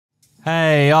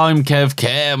Hey, I'm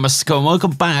ElusiveKev.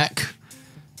 Welcome back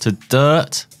to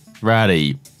Dirt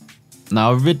Rally.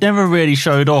 Now, I've never really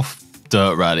showed off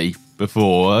Dirt Rally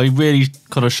before. I really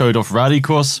kind of showed off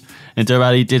Rallycross, and Dirt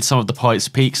Rally did some of the Pikes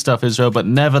Peak stuff as well, but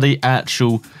never the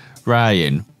actual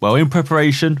rallying. Well, in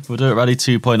preparation for Dirt Rally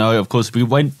 2.0, of course, we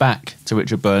went back to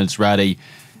Richard Burns Rally,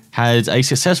 had a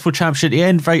successful championship at the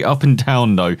end, very up and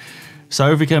down though.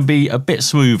 So if we can be a bit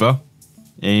smoother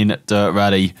in Dirt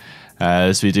Rally,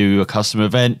 as we do a custom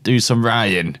event, do some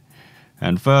rallying.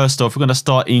 And first off, we're going to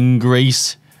start in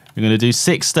Greece. We're going to do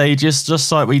 6 stages,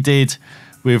 just like we did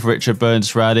with Richard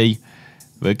Burns Rally.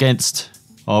 We're against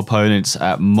our opponents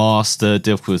at master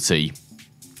difficulty.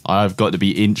 I've got to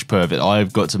be inch perfect.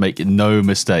 I've got to make no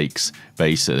mistakes,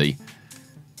 basically.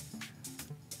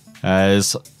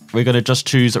 As we're going to just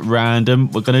choose at random.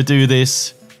 We're going to do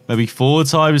this maybe 4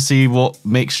 times, see what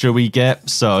mixture we get.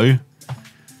 So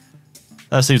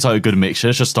that seems like a good mixture.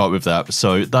 Let's just start with that.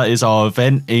 So that is our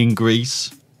event in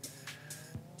Greece.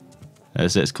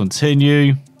 Let's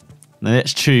continue. Now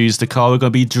let's choose the car we're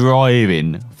going to be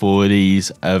driving for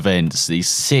these events. These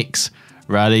 6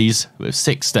 rallies with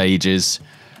 6 stages.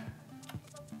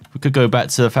 We could go back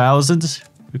to the 1000s.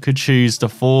 We could choose the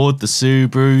Ford, the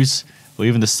Subarus, or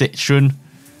even the Citroen.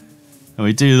 And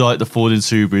we do like the Ford and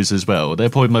Subarus as well. They're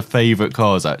probably my favourite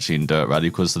cars actually in Dirt Rally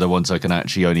because they're the ones I can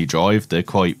actually only drive. They're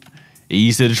quite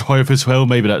easy to drive as well,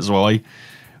 maybe that's why.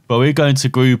 But we're going to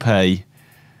Group A.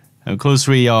 And of course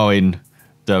we are in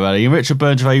Dirt Rally. In Richard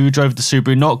Burns Rally, we drove the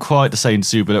Subaru, not quite the same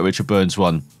Subaru that Richard Burns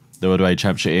won the World Rally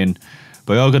Championship in.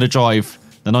 But we are going to drive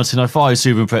the 1995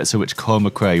 Subaru Impreza, which Colin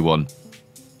McRae won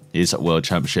his World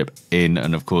Championship in.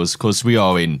 And of course we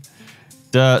are in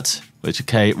Dirt, which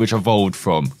evolved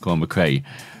from Colin McRae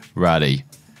Rally.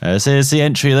 So here's the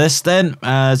entry list then.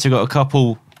 So we've got a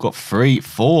couple, got 3,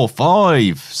 4,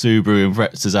 5 Subaru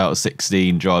Imprezas out of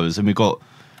 16 drivers. And we've got,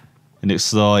 and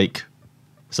it's like,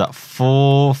 is that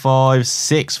 4, 5,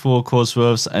 6 Ford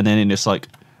Cosworths, and then it's like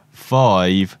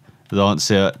 5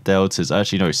 Lancia Deltas.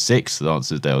 Actually, no, 6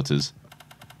 Lancia Deltas.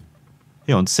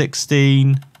 Here on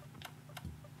 16.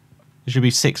 It should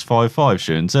be 655,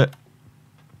 shouldn't it?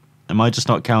 Am I just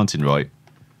not counting right?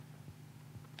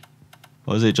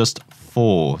 Or is it just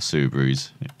 4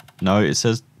 Subarus? No, it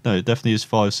says, no, it definitely is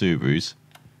 5 Subarus.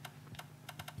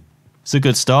 It's a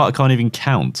good start. I can't even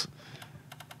count.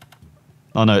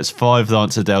 Oh no, it's 5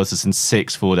 Lancer Deltas and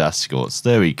 6 Ford Escorts.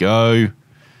 There we go.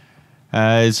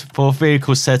 As for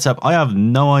vehicle setup, I have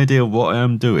no idea what I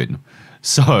am doing.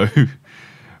 So,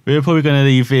 we're probably going to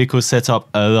leave vehicle setup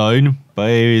alone. But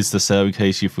here is the setup in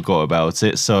case you forgot about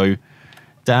it. So,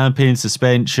 damping,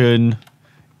 suspension,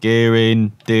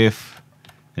 gearing, diff,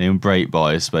 and then brake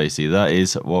bias, basically. That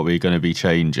is what we're going to be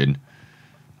changing.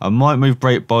 I might move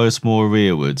brake bias more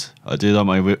rearward. I do like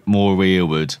my more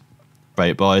rearward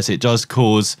brake bias. It does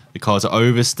cause the car to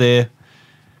oversteer.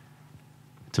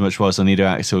 Too much bias on either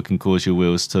axle can cause your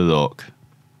wheels to lock.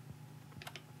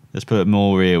 Let's put it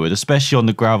more rearward, especially on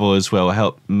the gravel as well.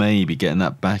 Help maybe getting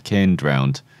that back end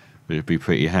round, which would be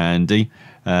pretty handy.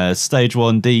 Stage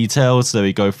 1 details. There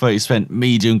we go. 30%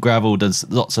 medium gravel. Does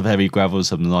lots of heavy gravel,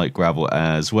 some light gravel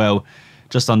as well.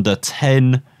 Just under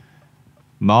 10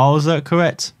 miles. Is that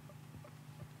correct?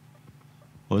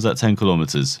 Or was that 10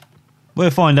 kilometers?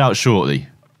 We'll find out shortly.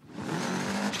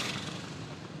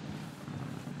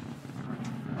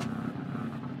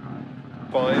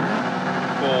 Five,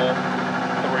 4,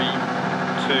 3,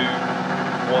 2,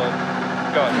 1,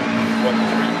 go. 1,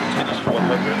 3 continues for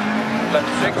 100.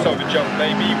 Left 6 over jump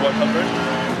maybe 100.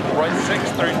 Right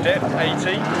 6 through dip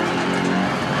 80.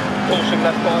 Caution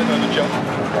left 5 over jump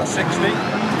 60.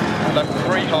 Left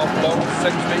 3 half long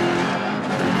 60.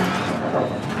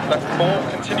 Left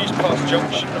 4 continues past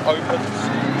junction, opens.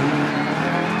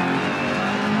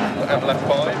 And left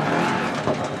 5.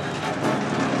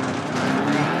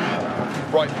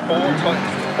 Right 4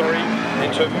 tightens to 3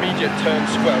 into immediate turn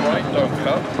square right, don't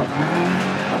cut.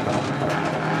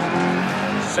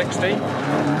 60.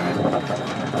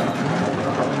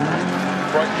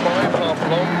 Right 5 half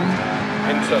long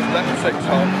into left 6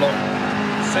 half long.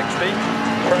 60.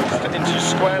 Crest into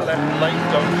square left lane,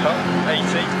 don't cut.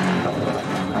 80.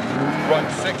 Right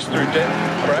 6 through dip,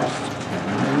 crest,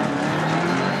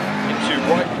 into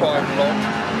right 5 long,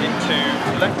 into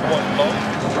left 1 long,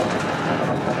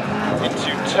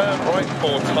 into turn right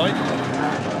 4 tight,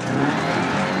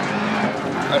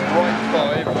 and right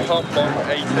 5 half long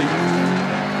 80,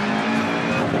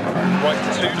 right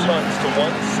 2 times to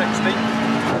 1, 60,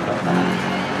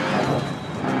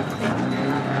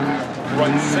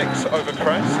 right 6 over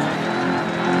crest,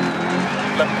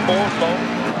 left 4 long,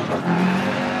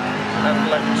 and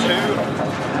left 2,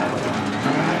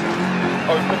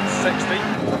 60.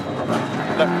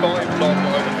 Left 5 long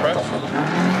over crest.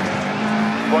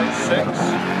 Right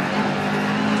 6.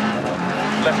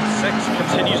 Left 6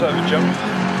 continues over jump.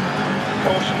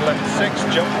 Caution left 6,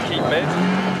 jump, keep mid.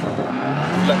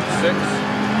 Left 6.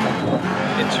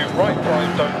 Into right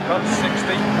 5, don't cut,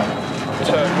 60.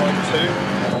 Turn right 2.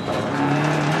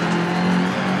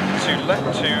 To left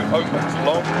 2, opens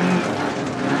long.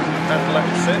 And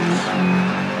left 6.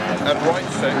 And right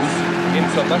 6.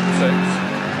 Into left 6.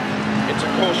 Into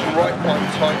caution right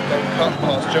 5, tight, don't cut,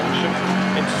 past junction.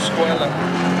 Into square left.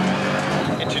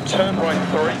 Into turn right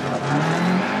 3.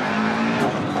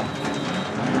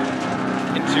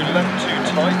 Into left 2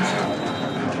 tight,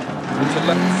 into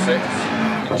left 6,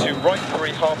 into right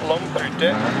 3 half long through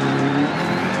dip,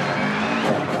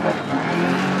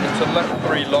 into left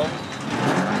 3 long,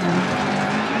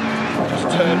 just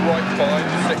turn right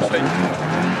 5, 60,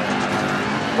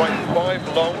 right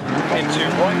 5 long, into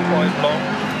right 5 long,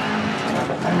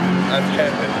 and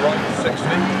hairpin right 60.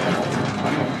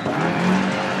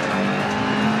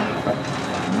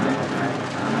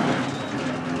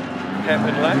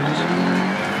 Hairpin left,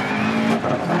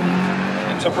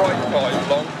 into right 5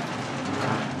 long,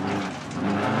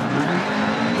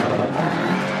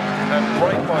 and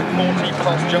right by 40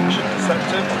 past junction,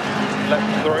 deceptive,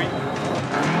 left 3,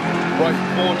 right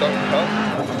 4 don't cut,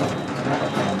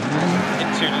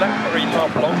 into left 3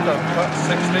 half long, don't cut,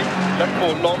 60, left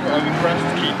 4 long over crest,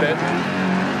 keep in,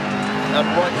 and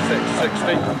right 6,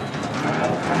 60,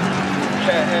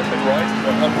 care hairpin right,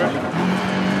 100,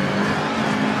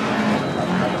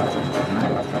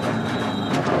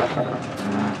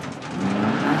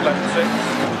 left 6,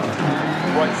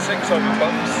 right 6 over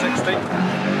bump, 60,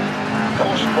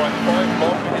 caution right 5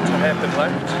 long, into hairpin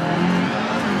left,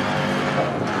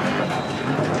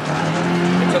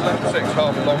 into left 6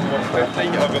 half long,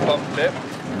 150, over bump dip,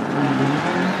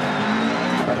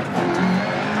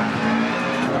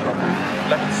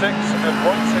 left 6 and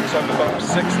right 6 over bump,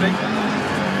 60,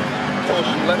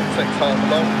 caution left 6 half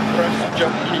long, crest,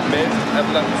 jump, keep mid, and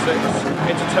left 6,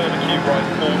 into turn acute right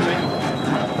 40,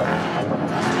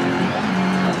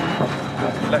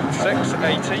 left 6,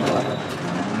 80.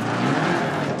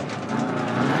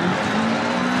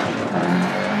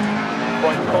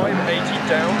 Right 5, 80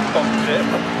 down, bump dip.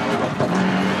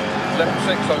 Left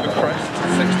 6 over crest,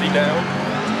 60 down.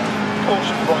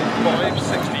 Caution right 5,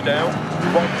 60 down.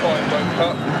 Right 5 don't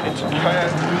cut, into care,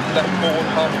 left 4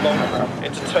 half long,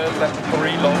 into turn left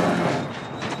 3 long.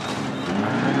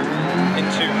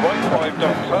 Into right 5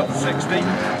 don't cut, 60.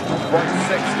 Right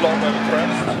 6 long over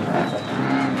crest.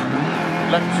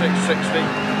 Left 6, 60,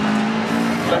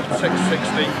 left 6,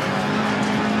 60,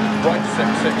 right 6,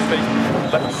 60,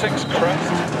 left 6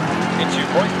 crest, into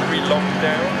right 3 long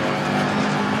down,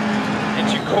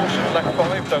 into caution left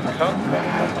 5, don't cut,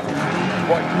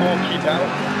 right 4 keep out,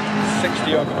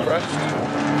 60 over crest,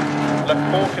 left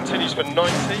 4 continues for 90,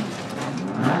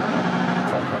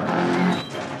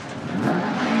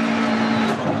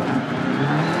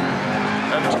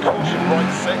 and caution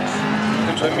right 6,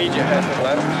 into immediate hairpin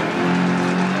left,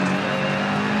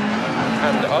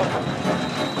 and up,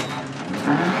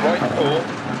 right 4,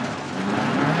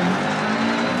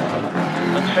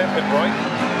 and hairpin right,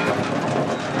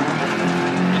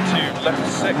 into left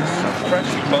 6,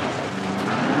 crest bump,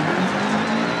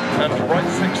 and right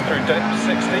 6 through dip,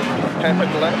 60, hairpin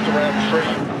left around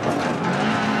tree,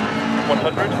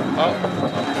 100, up,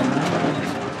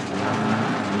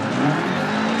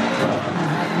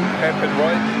 hairpin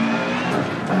right,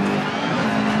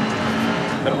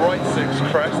 and right 6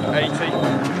 crest, 80.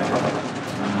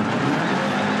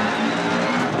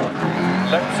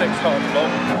 Left 6 half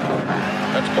long,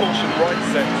 and caution right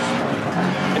 6.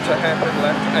 Into hairpin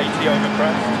left, 80 over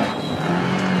crest.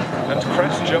 And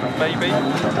crest jump maybe.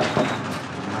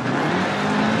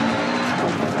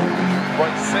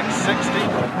 Right 6, 60.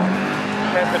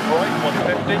 Hairpin right,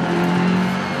 150.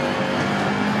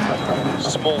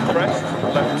 Small crest,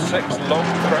 left 6 long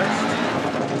crest.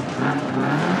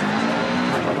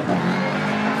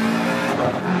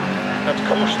 And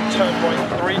caution turn right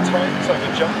 3 times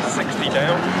over jump, 60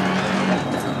 down.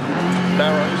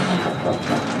 Narrows.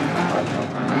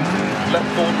 Left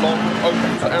 4 long,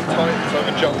 opens and tightens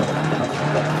over jump.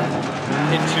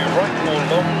 Into right 4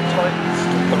 long, tightens,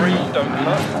 3, don't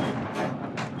cut.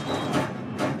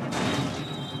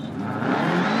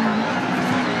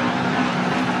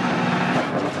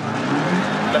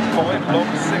 Left 5 long,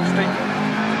 60.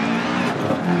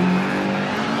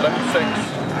 Left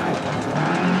 6.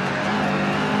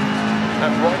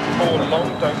 And right 4 long,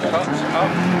 don't cut,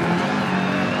 up.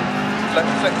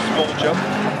 Left 6 small jump.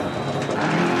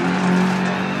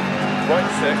 right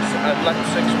 6 and left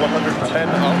 6, 110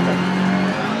 up.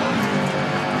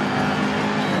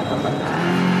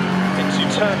 Into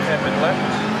turn hairpin left.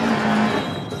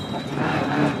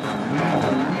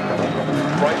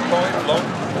 Right 5 long.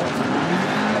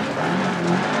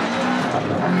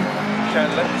 Okay,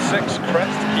 left 6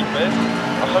 crest, keep mid.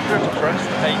 100 crest,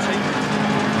 80.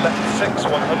 Left 6,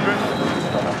 100.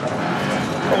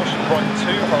 Caution right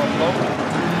 2, half long.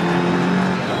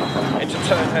 Into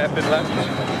turn hairpin left.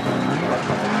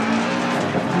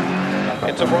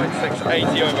 Into right 6,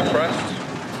 80 over crest.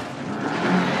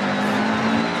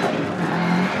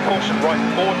 Caution right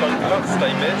 4, don't cut,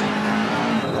 stay mid.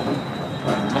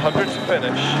 100 to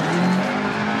finish.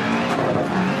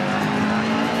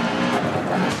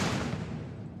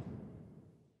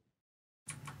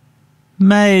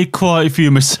 Made quite a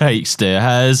few mistakes there.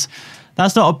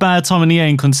 That's not a bad time in the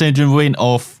end considering we went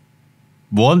off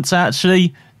once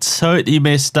actually. Totally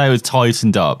missed they was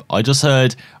tightened up. I just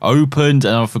heard opened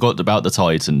and I forgot about the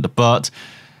tightened, but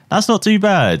that's not too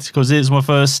bad because it's my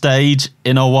first stage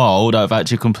in a while that I've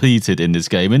actually completed in this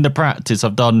game. In the practice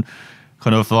I've done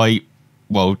kind of like,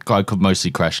 well, I could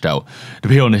mostly crashed out to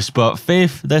be honest, but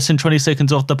 5th, less than 20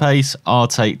 seconds off the pace, I'll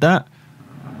take that.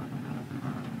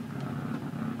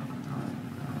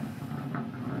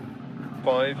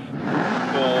 5, 4, 3,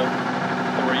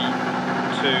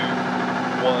 2,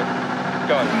 1,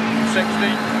 go. 60,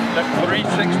 left 3,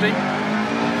 60.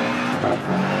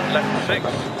 Left 6,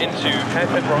 into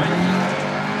hairpin right.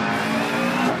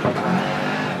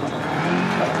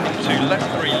 Into left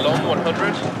 3, long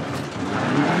 100.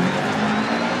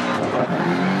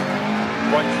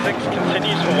 Right 6,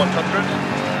 continues for 100.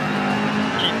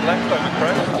 Keep left over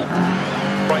crest.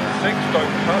 Right 6,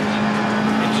 don't cut.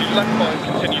 Into left 5,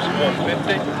 continues for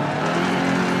 150.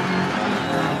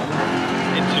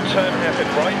 Into turn hairpin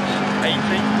right,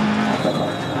 80.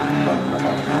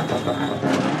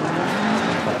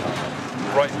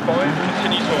 Right 5,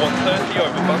 continues for 130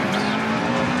 over bumps.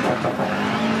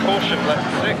 Caution left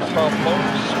 6, half long,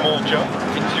 small jump.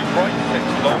 Into right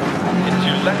 6 long.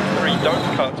 Into left 3, don't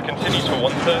cut, continues for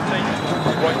 130.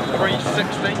 Right 3,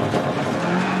 60.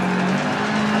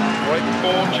 Right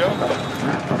 4, jump.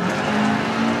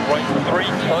 Right 3,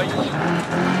 tight.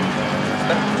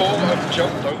 Left 4, over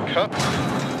jump, don't cut.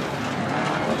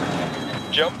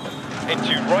 Jump.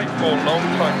 Into right 4, long,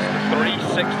 tight,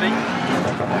 360.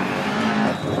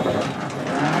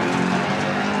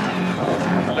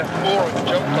 Left 4, over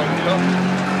jump, don't cut.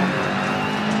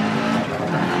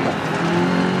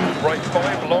 Right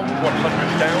 5, long,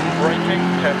 100 down, braking,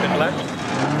 hairpin left.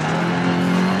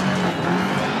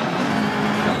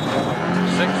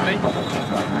 60.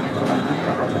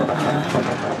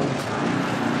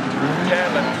 Care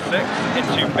left 6,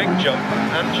 into big jump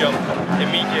and jump,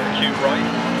 immediate acute right.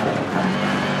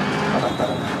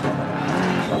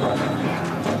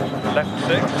 Left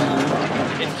 6,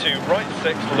 into right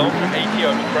 6, long, 80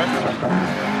 over crest.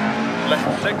 Left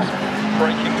 6,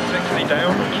 braking 60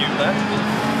 down, acute left.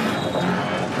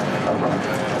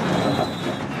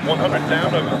 100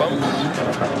 down over bumps.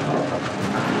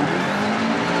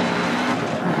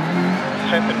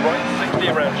 Hairpin right, 60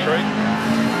 around tree.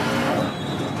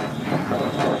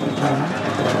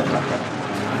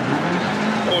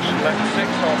 Caution left 6,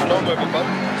 half long over bump.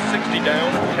 60 down,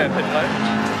 hairpin left.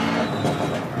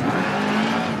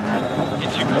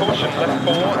 Into caution left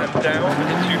 4 and down,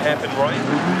 into hairpin right.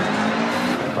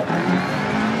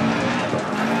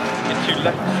 Into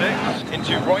left 6,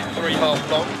 into right 3, half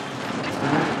long.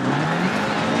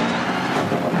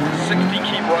 60,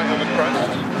 keep right over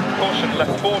crest. Caution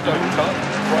left 4, don't cut.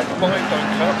 Right 5,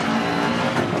 don't cut.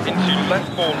 Into left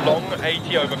 4, long,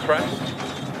 80 over crest.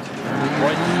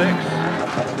 Right 6.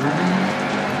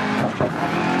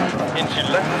 Into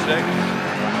left 6.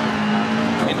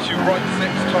 Into right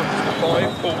 6, times to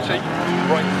 5, 40.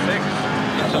 Right 6.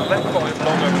 Into left 5,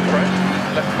 long over crest.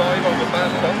 Left 5 over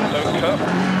bad bump, don't cut.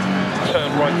 Turn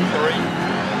right 3.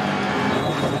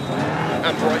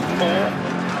 And right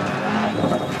 4.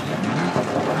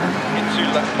 Into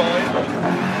left 5,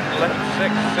 left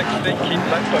 6, 60, keep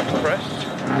left over crest,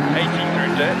 80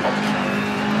 through dead,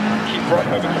 keep right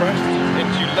over crest,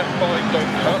 into left 5,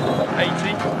 don't cut,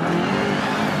 80,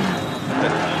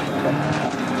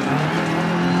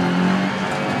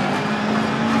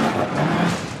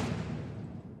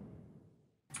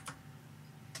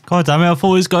 God damn it, I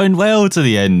thought it was going well to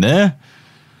the end there.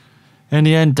 In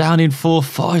the end, down in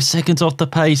 5 seconds off the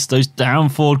pace, those down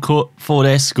Ford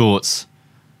Escorts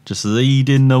just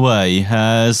leading the way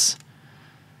as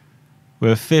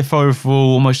we're 5th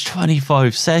overall, almost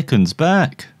 25 seconds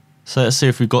back. So let's see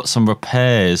if we've got some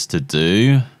repairs to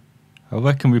do. I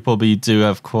reckon we probably do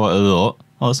have quite a lot.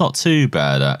 Oh, it's not too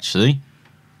bad, actually.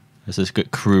 Let's just get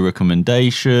crew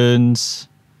recommendations.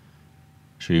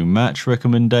 True match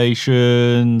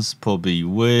recommendations. Probably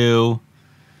will.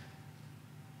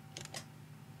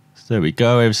 So there we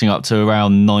go. Everything up to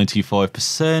around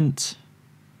 95%.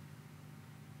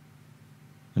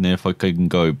 And then if I can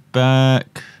go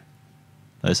back.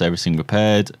 That's everything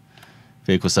repaired.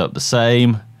 Vehicle set up the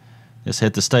same. Let's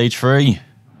head to stage 3.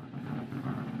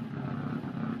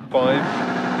 5,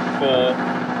 4,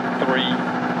 3,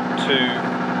 2,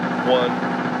 1,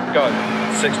 go.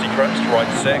 60 crest, right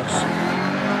 6.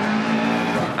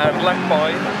 And left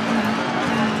 5.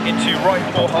 Into right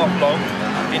 4 half long.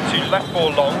 Into left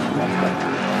 4 long.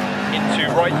 Into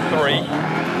right 3.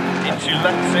 Into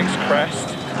left 6 crest.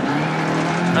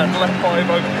 And left 5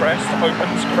 over crest.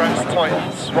 Opens crest,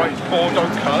 tightens. Right 4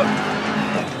 don't cut.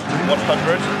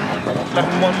 100.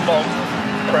 Left 1 long.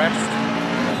 Crest.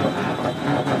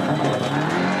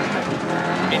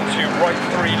 Into right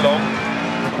 3 long,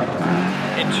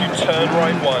 into turn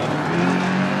right 1,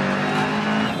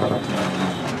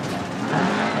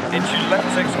 into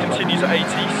left 6 continues 80,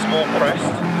 small crest,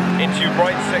 into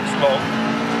right 6 long,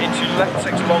 into left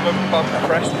 6 long over bump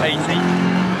crest 80,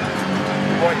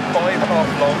 right 5 half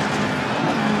long,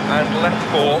 and left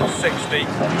 4 60,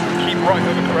 keep right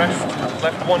over crest,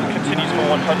 left 1 continues for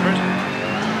 100,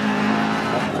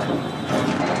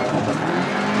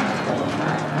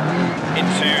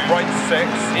 into right 6,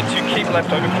 into keep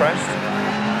left over crest,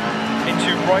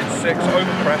 into right 6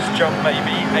 over crest, jump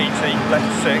maybe, 80,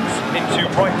 left 6, into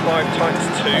right 5 times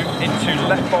 2, into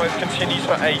left 5 continues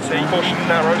for 80, caution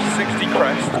narrow, 60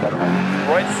 crest,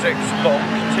 right 6 long,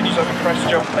 continues over crest,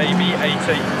 jump maybe,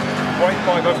 80, right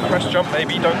 5 over crest, jump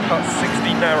maybe, don't cut,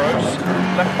 60 narrows,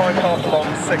 left 5 half long,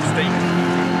 60,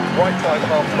 right 5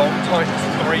 half long, times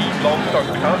 3 long,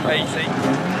 don't cut, 80,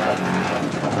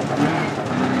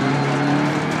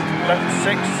 left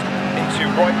 6 into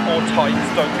right 4 tights,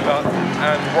 don't cut,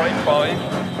 and right 5,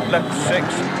 left 6,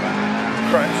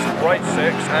 crest, right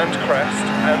 6 and crest,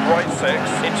 and right 6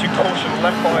 into caution,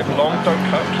 left 5 long, don't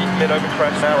cut, keep mid over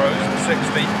crest, arrows,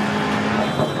 60,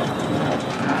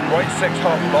 right 6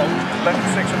 half long, left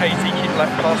 6 80, keep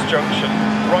left past junction,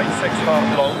 right 6 half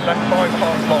long, left 5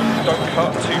 half long, don't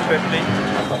cut, 250,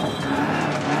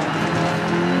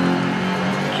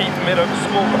 keep mid over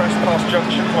small crest past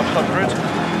junction, 100,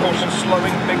 caution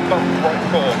slowing, big bump, right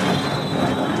 4,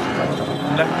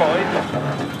 left 5,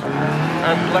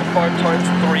 and left 5 times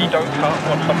 3, don't cut,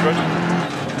 100,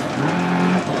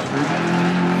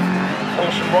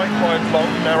 caution right 5 long,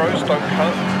 narrows, don't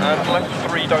cut, and left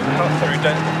 3, don't cut through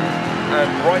dent, and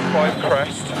right 5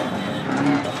 crest,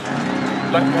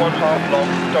 left 1 half long,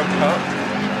 don't cut,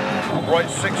 right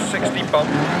 6 60 bump,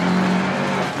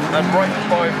 and right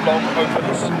 5 long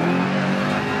opens,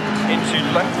 into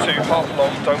left 2 half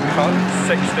long, don't cut,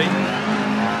 60,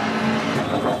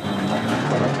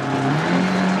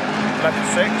 left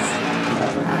 6,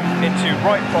 into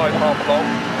right 5 half long,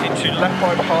 into left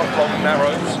 5 half long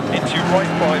narrows, into right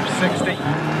 5 60,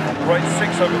 right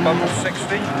 6 over bump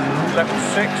 60, left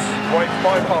 6, right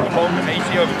 5 half long,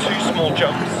 80 over 2 small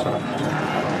jumps,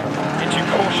 into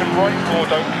caution right 4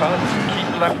 don't cut, keep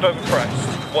left over crest,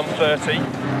 130,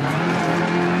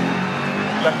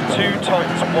 left 2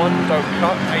 times 1, don't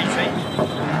cut, 80.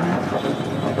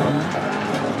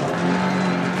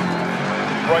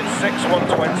 Right 6,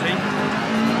 120.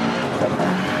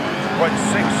 Right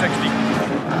 6, 60.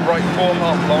 Right 4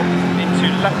 half long,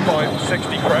 into left 5,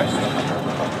 60 crest.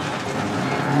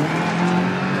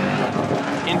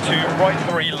 Into right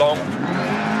 3 long.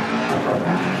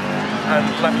 And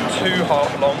left 2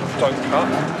 half long, don't cut.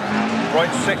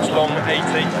 Right 6 long,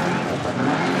 80.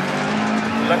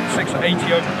 Left 6,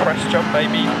 80 over crest jump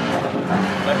maybe,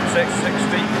 left 6,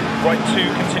 60, right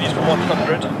 2 continues for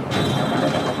 100,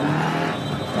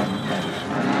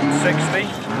 60,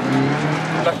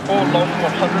 left 4 long,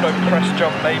 100 over crest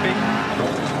jump maybe,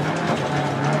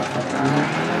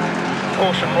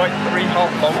 caution right 3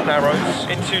 half long narrows,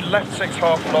 into left 6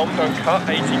 half long, don't cut,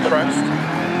 80 crest,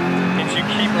 into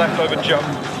keep left over jump,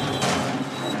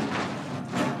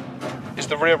 is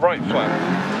the rear right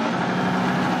flat.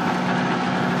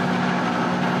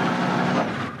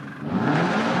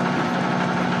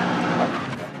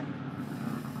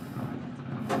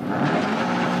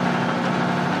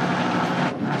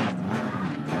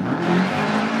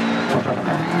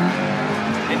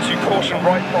 Caution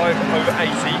right 5 over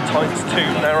 80 times 2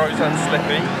 narrows and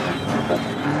slippy,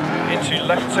 into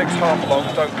left 6 half long,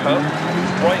 don't cut,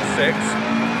 right 6,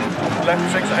 left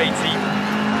 6 80,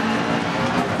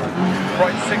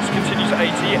 right 6 continues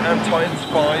 80 and tightens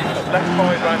 5, left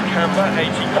 5 and camber,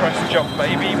 80 crest jump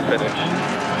baby, finish.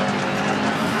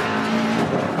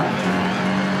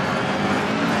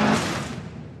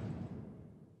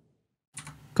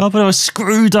 God, but I was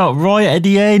screwed up right at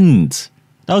the end.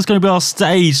 That was going to be our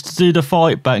stage to do the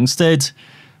fight back. Instead,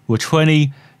 we're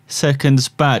 20 seconds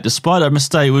back. Despite that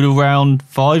mistake, we're around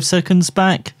 5 seconds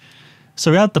back. So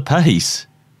we had the pace.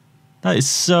 That is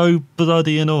so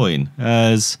bloody annoying,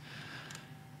 as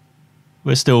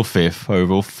we're still 5th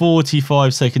overall.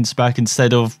 45 seconds back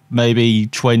instead of maybe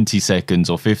 20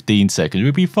 seconds or 15 seconds.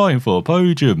 We'd be fighting for a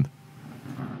podium.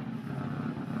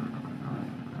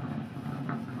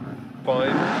 5, 4,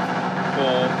 3,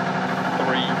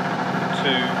 2,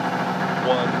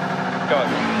 1, go.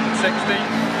 60,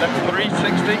 left 3,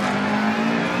 60.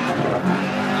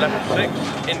 Left 6,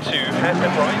 into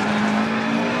hairpin right.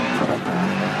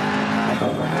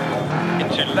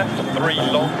 Into left 3,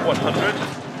 long, 100.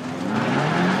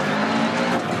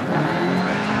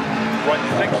 Right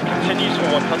 6, continues for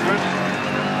 100.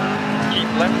 Keep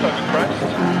left over crest.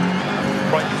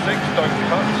 Right 6, don't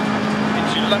cut.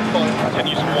 Into left 5,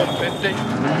 continues for 150.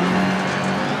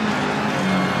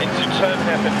 Into turn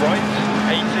hairpin right,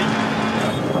 80.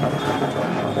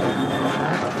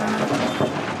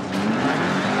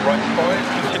 Right 5,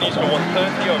 continues for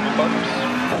 130 over bumps.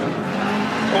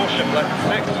 Caution left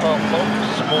 6, half long,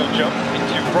 small jump.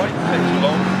 Into right 6,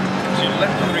 long. Into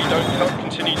left 3, don't cut,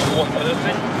 continues for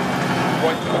 130.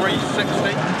 Right 3,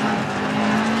 60.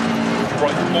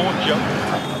 Right 4, jump.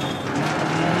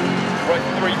 Right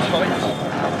 3, tight.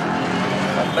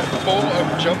 Left 4,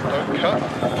 over jump, don't cut.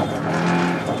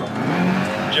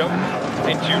 Jump.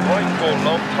 Into right 4,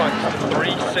 long, tight to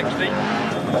 360.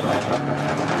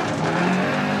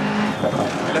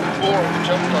 Left 4, over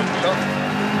jump, don't cut.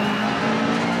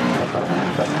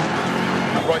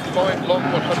 Right 5, long,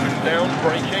 100 down,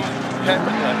 braking,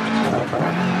 hairpin left.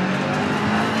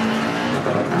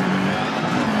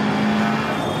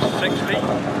 60.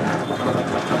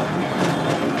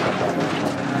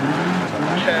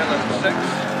 Care left 6,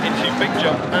 into big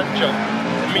jump and jump,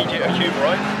 immediate acute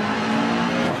right.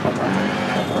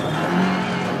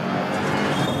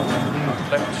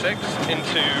 Left 6,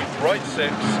 into right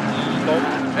 6, long,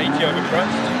 80 over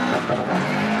crest.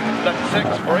 Left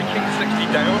 6, braking, 60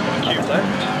 down, acute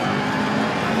left.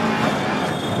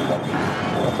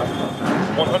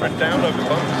 100 down over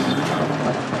bumps.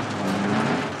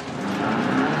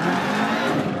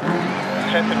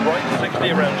 Hairpin right,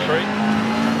 60 around tree.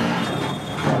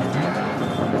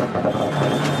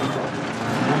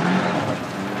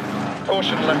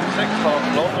 Caution left 6, half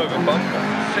long over bump.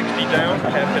 60 down,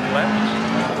 hairpin left.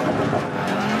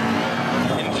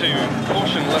 Into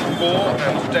caution left 4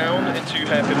 and down into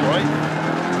hairpin right.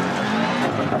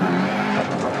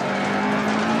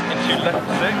 Into left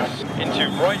 6, into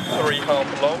right 3, half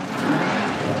long.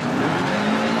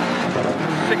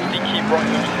 60, keep right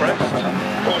over crest.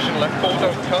 Caution left 4,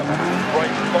 don't cut.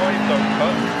 Right 5, don't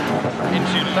cut.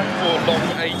 Into left 4, long,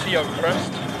 80 over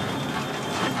crest.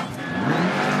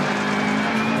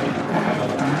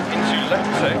 Into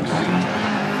left 6.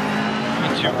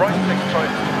 Into right 6,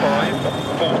 tight to 5,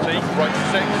 40. Right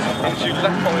 6, into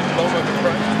left 5, long over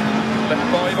crest. Left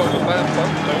 5 over bad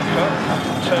bump, don't cut.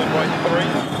 Turn right 3.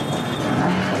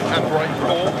 And right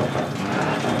 4.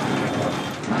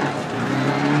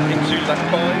 Into left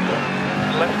 5,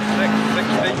 left 6,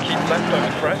 60, keep left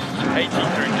over crest, 80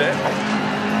 through dip,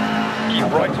 keep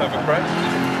right over crest,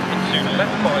 into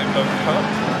left 5, don't cut,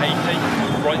 80,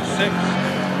 right 6,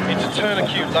 into turn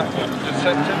acute left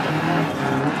deceptive,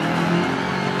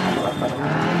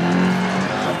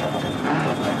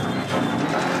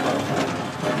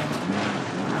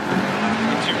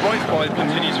 into right 5,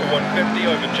 continues for 150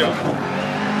 over jump,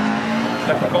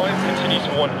 left 5, continues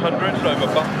for 100 over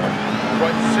bump,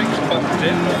 right 6, bump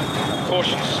dip,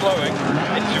 caution slowing,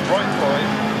 into right 5,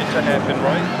 into hairpin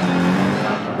right.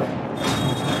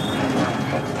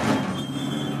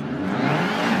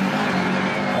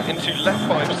 Into left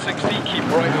 5, 60, keep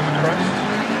right over crest.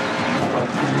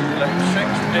 Left 6,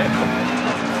 dip,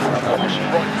 caution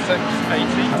right 6,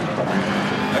 80,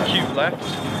 acute left,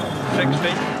 60,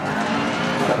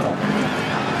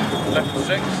 left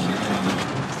 6,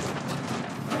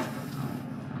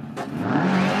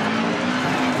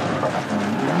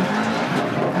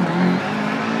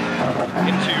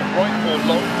 into right 4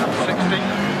 long, 60,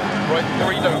 right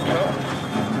 3 don't cut,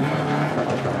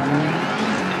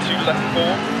 into left 4,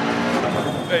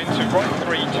 into right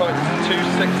 3 tight to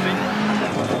 260,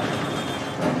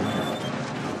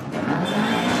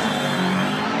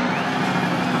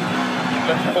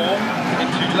 left 4,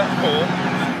 into left 4,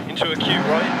 into acute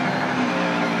right,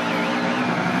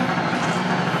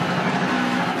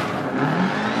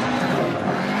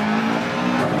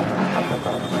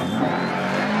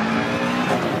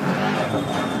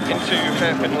 into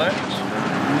hairpin left,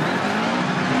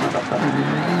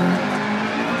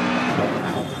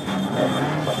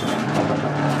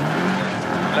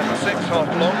 Left 6, half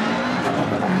long.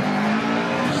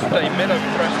 Stay mid over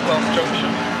crest, last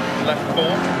junction. Left 4.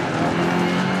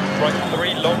 Right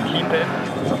 3, long, keep in.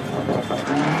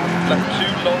 Left 2,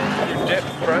 long, through dip,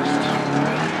 crest.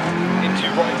 Into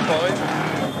right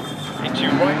 5. Into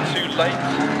right 2, late.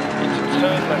 Into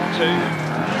turn left 2.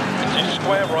 Into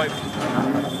square right.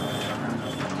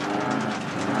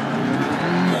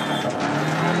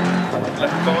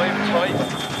 Left 5, tight.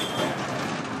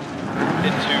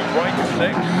 Into right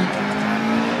 6.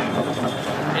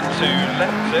 Into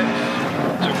left 6.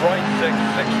 To right 6,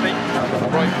 60.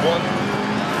 Right 1.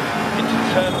 Into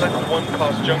turn left 1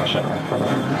 past junction.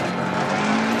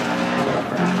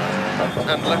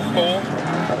 And left 4.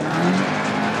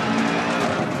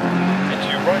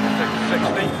 Into right 6,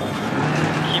 60.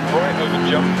 Keep right over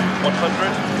jump,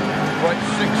 100. Right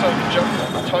 6 over jump,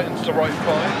 tightens to right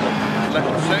 5. Left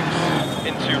 6.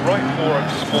 Into right 4 over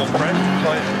small crest,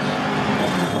 tightens.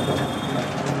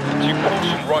 Into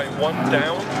caution right 1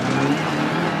 down.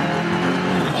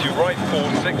 Into right 4,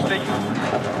 60.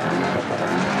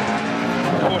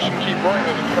 Caution keep right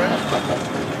over crest.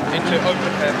 Into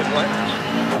open hairpin left.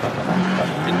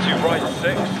 Into right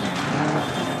 6.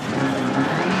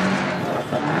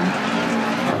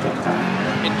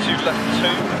 Into left 2.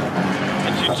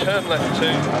 Into turn left 2.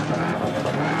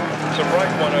 To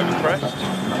right 1 over crest.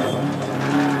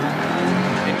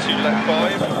 Into left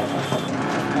 5.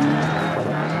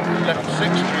 Left 6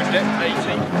 through dip,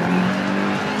 80.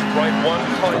 Right 1,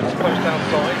 tightens post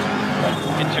outside.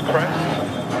 Into crest.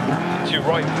 Into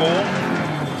right 4.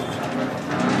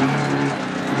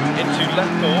 Into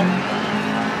left 4.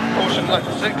 Caution left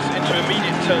 6. Into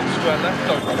immediate turn square left,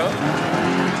 don't cut.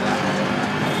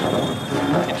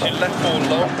 Into left 4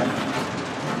 long.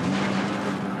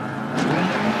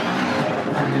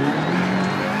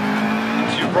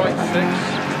 Into right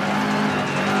 6.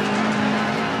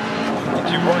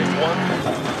 Into right 1.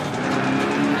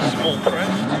 Small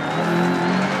crest.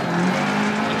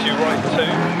 Into right 2.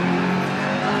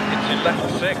 Into left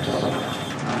 6.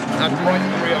 And right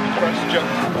 3 over crest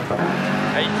jump.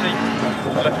 80.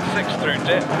 Left 6 through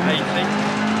dip. 80.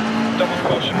 Double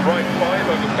caution right 5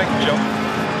 over big jump.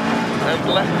 And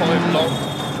left 5 long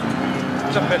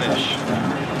to finish.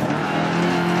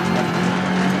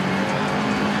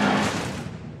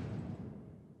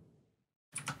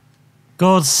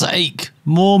 God's sake,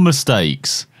 more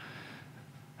mistakes.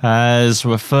 As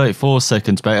we're 34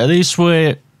 seconds back, at least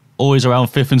we're always around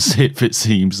 5th and 6th, it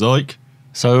seems like.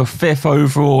 So 5th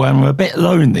overall, and we're a bit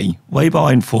lonely, way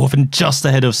behind 4th and just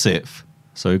ahead of 6th.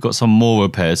 So we've got some more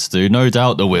repairs to do. No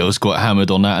doubt the wheels got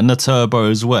hammered on that, and the turbo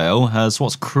as well. Has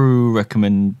what's crew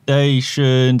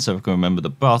recommendations, so I can remember the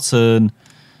button.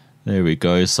 There we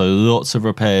go. So lots of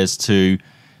repairs to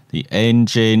the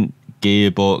engine,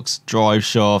 gearbox, drive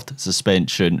shaft,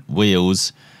 suspension,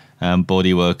 wheels, and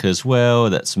bodywork as well.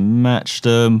 Let's match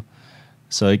them.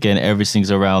 So again,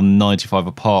 everything's around 95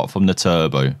 apart from the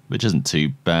turbo, which isn't too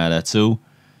bad at all.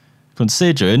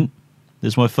 Considering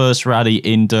this is my first rally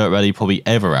in Dirt Rally probably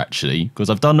ever, actually, because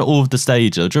I've done all of the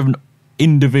stages. I've driven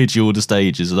individual the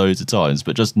stages loads of times,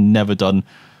 but just never done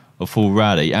a full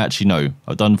rally. Actually, no,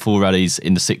 I've done full rallies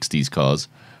in the 60s cars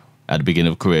at the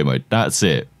beginning of career mode. That's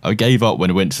it. I gave up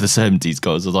when I went to the 70s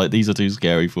cars. I was like, these are too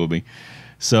scary for me.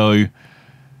 So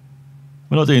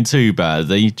we're not doing too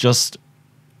badly. Just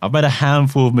I've made a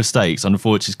handful of mistakes,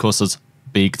 unfortunately, it's cost us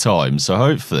big time. So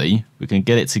hopefully we can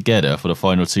get it together for the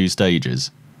final 2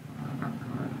 stages.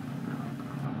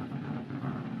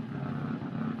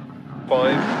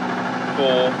 5,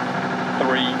 4,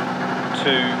 3,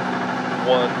 2,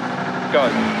 1, go.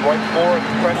 Right 4 at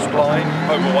the crest line,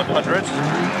 over 100.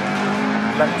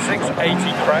 Left 6,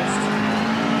 80 crest.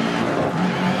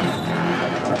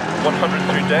 100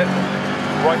 through dip.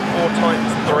 Right 4 times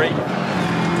 3.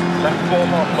 Left 4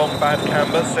 half long bad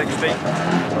camber, 60.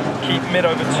 Keep mid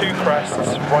over 2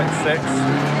 crests, right 6.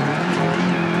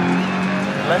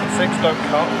 Left 6, don't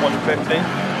cut,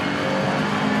 150.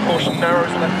 Caution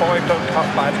narrows, left 5, don't cut,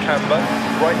 bad camber.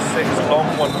 Right 6, long,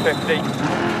 150.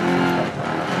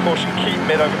 Caution keep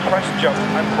mid over crest jump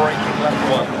and braking left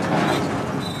 1.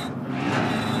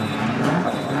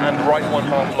 And right 1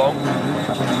 half long.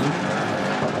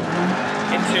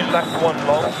 Into left 1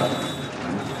 long.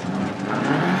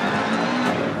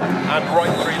 And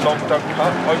right 3 long, don't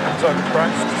cut, opens over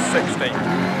crest, 60.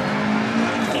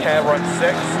 Care right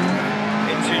 6.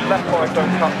 Into left 5,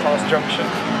 don't cut, past junction.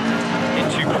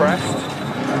 Into crest,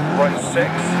 right 6,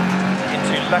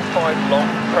 into left 5 long,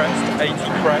 crest, 80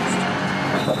 crest,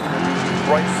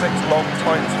 right 6 long,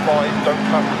 tightens 5, don't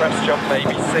cut, crest jump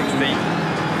maybe, 60,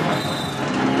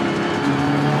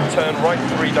 turn, right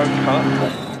 3, don't cut.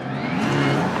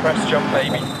 Crest jump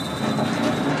maybe.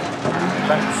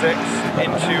 Left 6,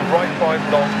 into right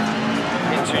 5 long,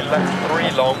 into left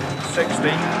 3 long, 60.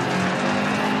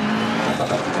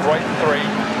 Right 3,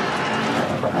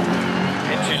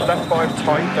 into left 5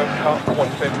 tight, don't cut,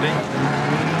 150.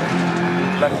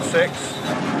 Left 6,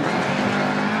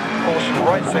 caution,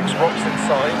 right 6 rocks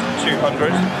inside,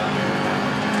 200.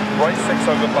 Right 6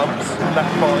 over bumps,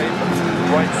 left 5,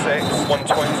 right 6,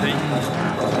 120.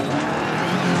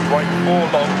 Right 4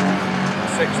 long,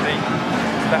 60.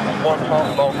 Left 1 half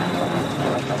long.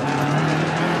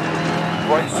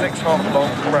 Right 6 half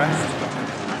long, crest.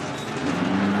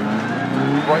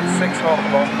 Right 6 half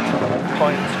long,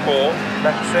 times 4,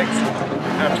 left 6,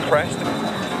 and crest.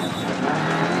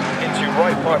 Into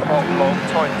right 5 half long,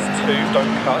 times 2,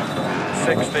 don't cut,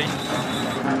 60.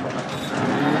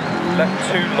 Left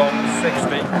 2 long,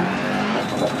 60.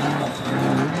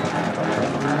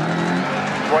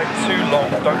 Right 2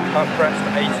 long, don't cut, crest,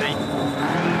 80.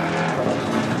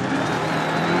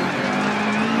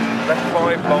 Left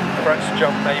 5 long, crest,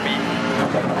 jump maybe,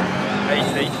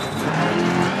 80.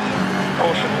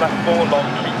 Caution, left 4 long,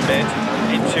 keep mid.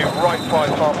 Into right 5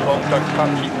 half long, don't cut,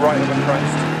 keep right over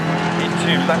crest.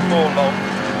 Into left 4 long.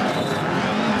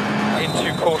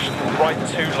 Into caution, right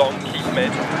 2 long, keep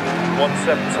mid,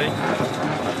 170.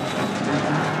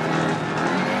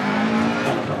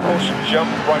 Caution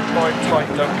jump, right 5 tight,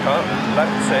 don't cut,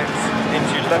 left 6,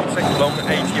 into left 6 long,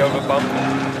 80 over bump.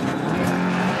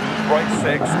 Right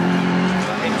 6,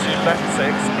 into left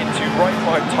 6, into right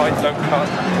 5 tight, don't cut,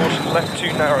 caution left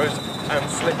 2 narrows, and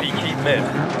slippy, keep mid.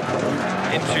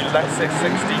 Into left 6,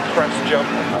 60, crest jump,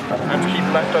 and keep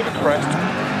left over crest.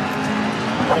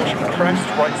 Caution crest,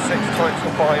 right 6 tight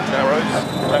for 5 narrows,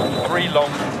 left 3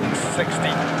 long,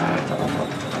 60.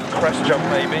 Crest jump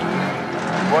maybe.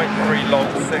 Right 3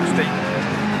 long, 60.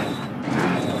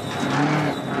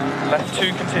 Left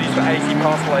 2 continues for 80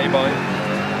 past lay-by.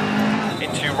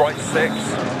 Into right 6.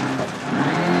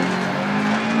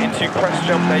 Into crest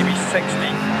jump maybe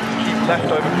 60. Keep left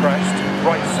over crest.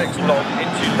 Right 6 long,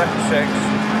 into left 6.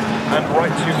 And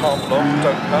right 2 half long,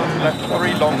 don't cut. Left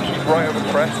 3 long, keep right over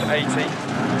crest, 80.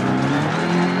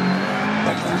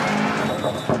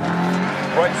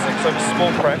 Right 6 over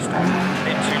small crest.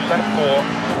 Into left 4.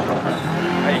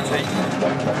 80.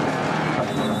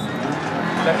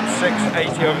 Left 6,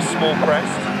 80 over small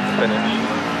crest, finish.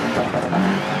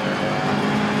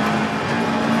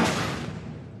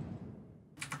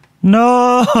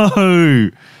 No!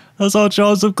 That's our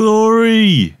chance of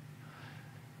glory!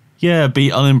 Yeah,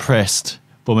 beat unimpressed.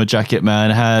 Bomber Jacket Man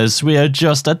has. We are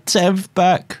just a 10th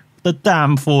back. The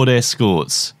damn Ford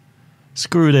Escorts.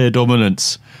 Screw their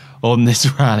dominance on this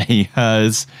rally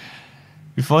as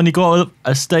we finally got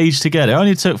a stage together. It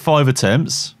only took 5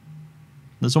 attempts.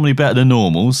 That's normally better than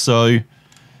normal, so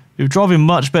we're driving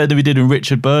much better than we did in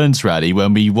Richard Burns' rally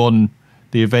when we won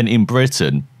the event in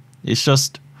Britain. It's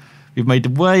just, we've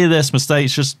made way less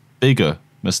mistakes, just bigger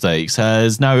mistakes,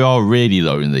 as now we are really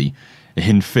lonely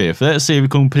in 5th. Let's see if we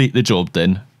complete the job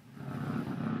then.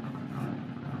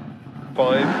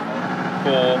 5,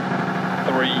 4,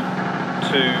 3,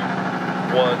 2,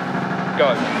 1,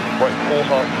 go. Right 4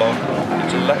 half long,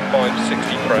 into left 5,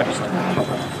 60 crest.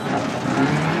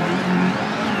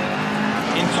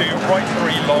 Into right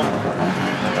 3 long,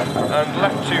 and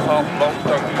left 2 half long,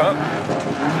 don't cut.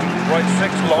 Right 6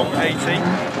 long, 80.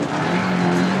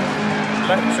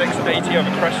 Left 6, 80 over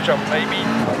crest jump maybe.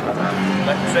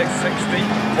 Left 6, 60.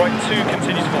 Right 2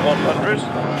 continues for 100.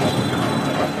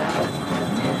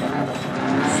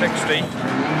 60.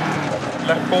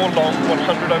 Left 4 long,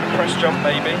 100 over crest jump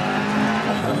maybe.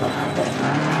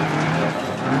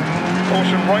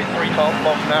 Caution right 3 half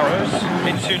long narrows.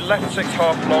 Into left 6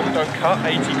 half long, don't cut,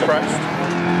 80 crest.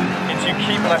 Into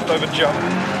keep left over jump.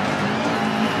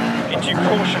 Into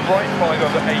caution right 5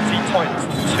 over 80, tightens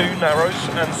 2 narrows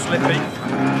and slippy.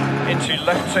 Into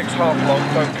left 6 half long,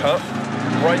 don't cut.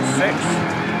 Right 6,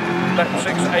 left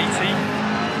 6, 80.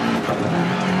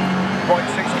 Right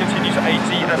 6 continues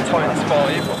 80 and tightens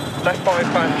 5. Left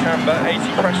 5 band camber, 80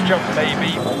 crest jump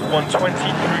maybe, 120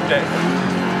 through dip.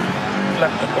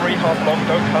 Left 3 half long,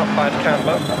 don't cut, bad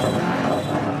camber.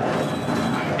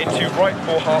 Into right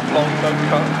 4 half long, don't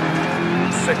cut,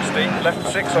 60. Left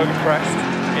 6 over crest.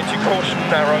 Into caution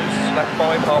narrows, left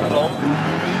 5 half long.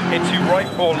 Into right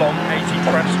 4 long, 80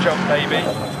 crest jump maybe.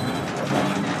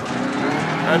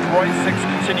 And right 6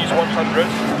 continues 100.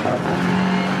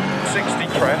 60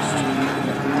 crest.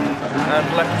 And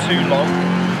left 2 long.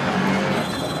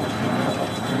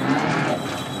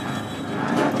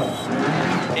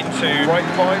 Into right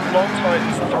 5 long,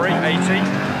 tightens 3, 80.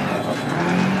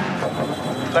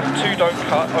 left 2 don't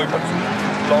cut, opens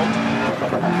long,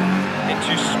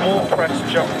 into small crest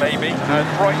jump maybe, and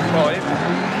right 5,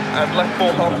 and left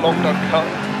 4 half long don't cut,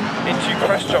 into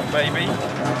crest jump maybe,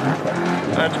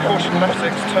 and caution left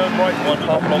 6, turn right 1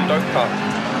 half long don't cut,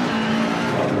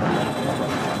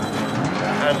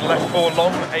 and left 4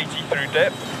 long 80 through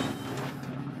dip,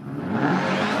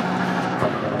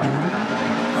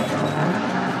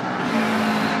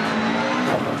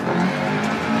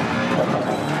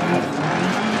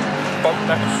 bump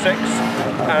left 6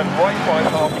 and right 5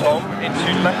 half long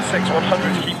into left 6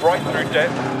 100 to keep right through dip,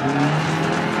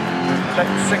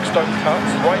 left 6 don't cut,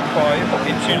 right 5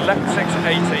 into left 6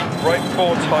 80, right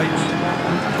 4 tight,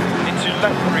 into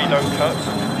left 3 don't cut,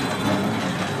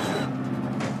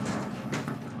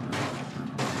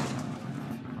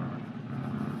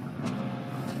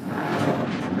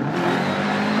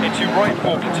 into right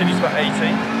 4 continues for 80,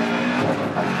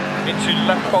 into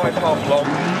left 5 half long,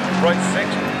 right 6,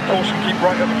 caution keep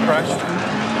right over crest,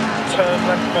 turn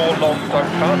left 4 long,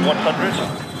 don't cut, 100,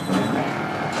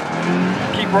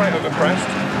 keep right over crest,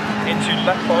 into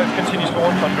left 5 continues for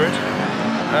 100,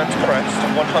 and crest,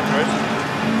 100,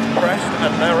 crest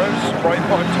and narrows, right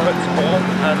 5 tights 4,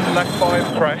 and left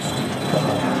 5 crest,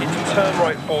 into turn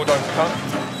right 4 don't cut,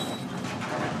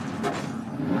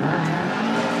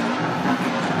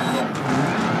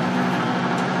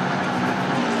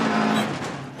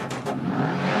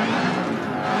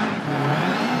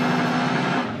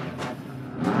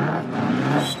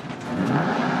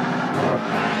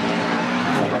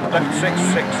 left 6,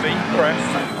 60,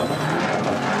 crest,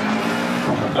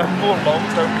 left 4 long,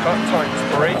 don't cut, times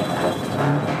 3,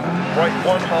 right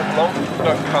 1 half long,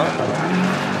 don't cut,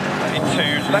 into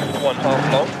left 1 half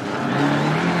long,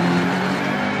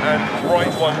 and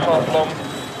right 1 half long,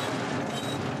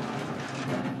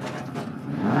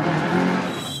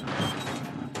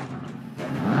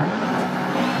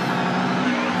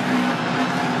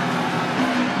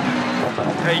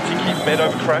 keep mid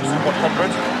over crest,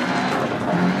 100.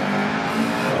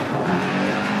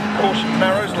 Caution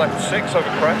narrows, left 6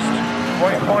 over crest,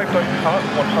 right 5 don't cut,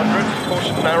 100.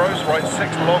 Caution narrows, right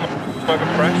 6 long over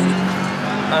crest,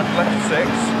 and left 6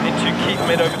 into keep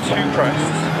mid over 2 crests.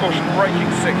 Caution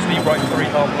braking 60, right 3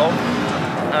 half long,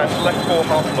 and left 4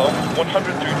 half long,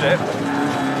 100 through dip.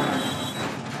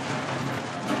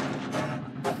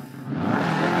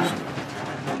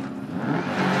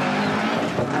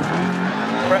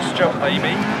 Crest jump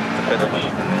maybe to finish.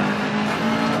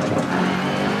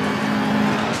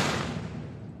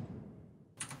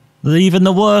 Leaving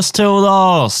the worst till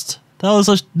last. That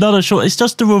was another short. It's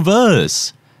just the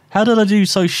reverse. How did I do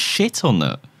so shit on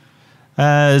that?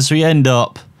 As we end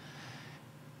up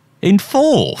in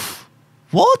 4th.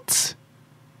 What?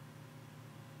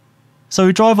 So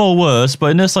we drive our worst,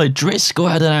 but unless like Driscoll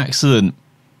had an accident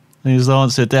and his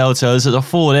Lancia Delta, as a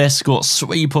Ford Escort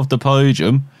sweep off the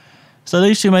podium. So at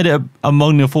least we made it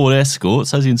among the Ford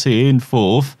Escorts, as you can see, in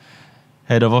 4th.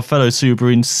 Ahead of our fellow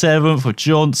Subaru in 7th for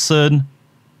Johnson.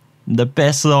 The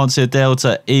best Lancia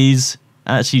Delta is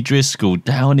actually Driscoll,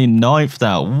 down in 9th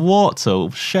now. What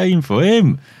a shame for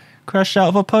him. Crashed out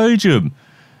of a podium.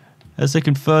 As they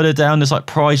can further down, there's like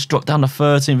Price dropped down to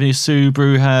 13th. The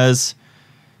Subaru has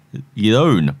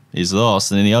Yone is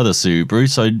last in the other Subaru,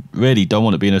 so really don't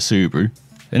want to be in a Subaru.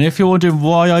 And if you're wondering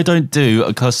why I don't do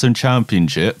a custom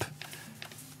championship,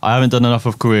 I haven't done enough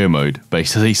of career mode,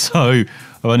 basically. So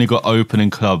I've only got open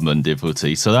and clubman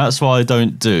difficulty. So that's why I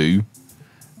don't do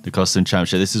the custom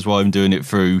championship. This is why I'm doing it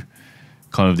through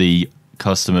kind of the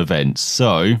custom events.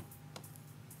 So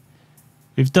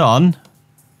we've done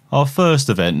our first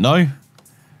event now.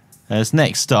 As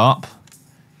next up,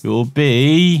 it will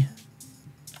be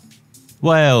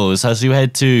Wales as we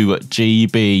head to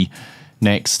GB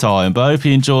next time. But I hope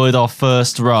you enjoyed our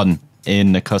first run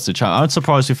in the custom championship. I'm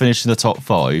surprised we finished in the top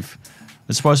 5.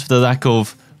 I'm surprised for the lack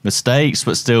of mistakes,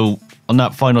 but still on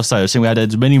that final stage, I think we had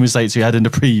as many mistakes we had in the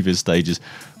previous stages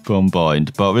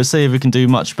combined. But we'll see if we can do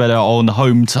much better on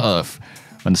home turf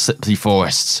and the slippery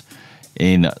forests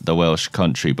in the Welsh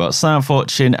country. But thanks for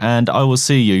watching, and I will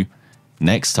see you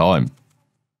next time.